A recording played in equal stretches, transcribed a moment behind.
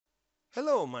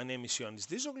Hello, my name is Ioannis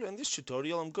Dizoglu. In this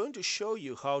tutorial I'm going to show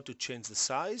you how to change the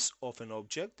size of an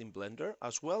object in Blender,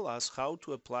 as well as how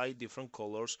to apply different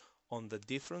colors on the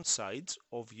different sides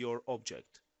of your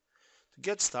object. To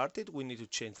get started, we need to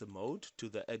change the mode to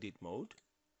the edit mode.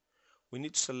 We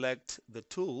need to select the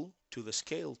tool to the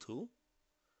scale tool,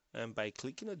 and by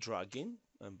clicking and dragging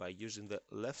and by using the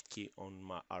left key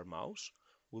on our mouse,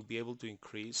 we'll be able to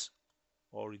increase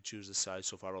or reduce the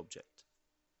size of our object.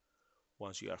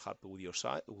 Once you are happy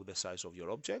with the size of your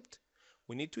object,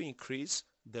 we need to increase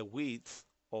the width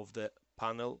of the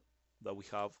panel that we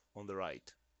have on the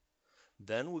right.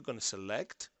 Then we're going to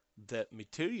select the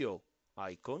material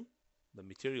icon, the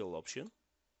material option,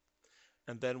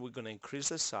 and then we're going to increase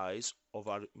the size of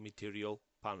our material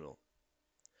panel.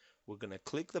 We're going to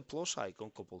click the plus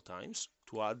icon a couple times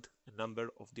to add a number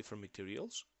of different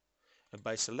materials, and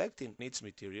by selecting each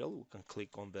material we can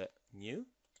click on the new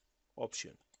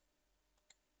option.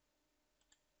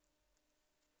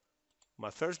 My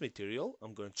first material,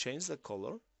 I'm going to change the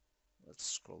color. Let's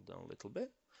scroll down a little bit.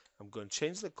 I'm going to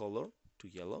change the color to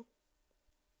yellow.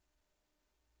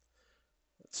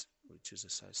 Let's reduce the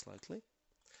size slightly.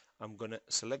 I'm going to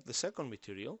select the second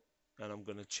material and I'm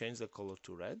going to change the color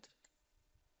to red.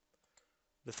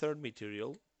 The third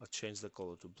material, I'll change the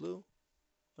color to blue.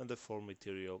 And the fourth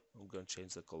material, I'm going to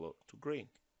change the color to green.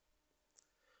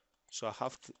 So I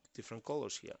have different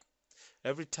colors here.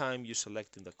 Every time you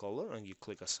select in the color and you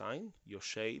click assign, your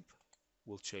shape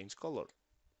will change color.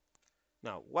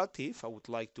 Now, what if I would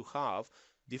like to have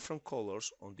different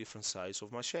colors on different sides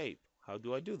of my shape? How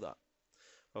do I do that?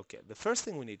 Okay, the first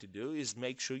thing we need to do is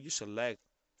make sure you select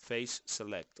face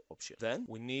select option. Then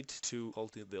we need to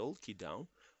hold the Alt key down.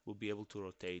 We'll be able to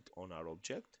rotate on our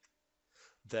object.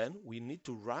 Then we need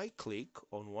to right click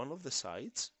on one of the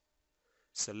sides,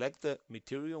 select the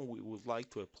material we would like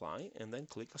to apply, and then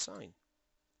click assign.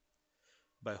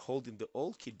 By holding the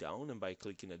Alt key down and by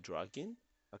clicking and dragging,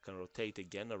 I can rotate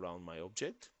again around my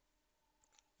object.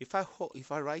 If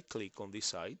I right click on this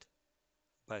side,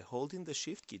 by holding the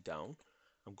Shift key down,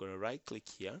 I'm going to right click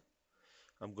here.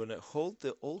 I'm going to hold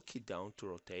the Alt key down to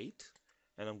rotate,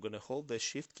 and I'm going to hold the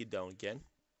Shift key down again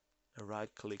and right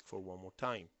click for one more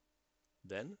time.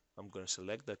 Then I'm going to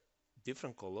select the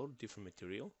different color, different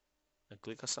material, and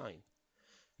click assign.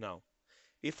 Now,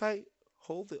 if I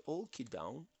hold the Alt key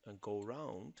down and go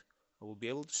around, I will be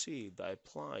able to see that I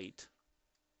applied,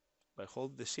 by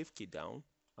holding the Shift key down,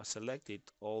 I selected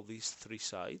all these three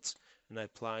sides and I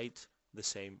applied the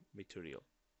same material.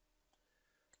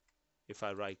 If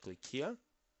I right click here,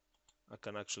 I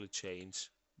can actually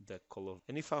change the color.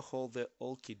 And if I hold the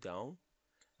Alt key down,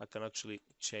 I can actually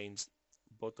change the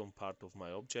bottom part of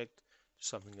my object to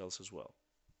something else as well.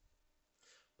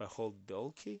 By holding the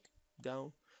Alt key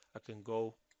down, I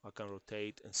can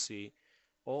rotate and see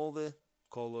all the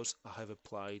colors I have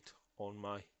applied on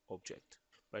my object.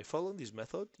 By following this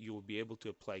method, you will be able to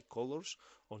apply colors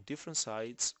on different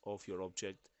sides of your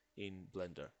object in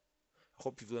Blender. I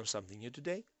hope you've learned something new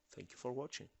today. Thank you for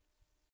watching.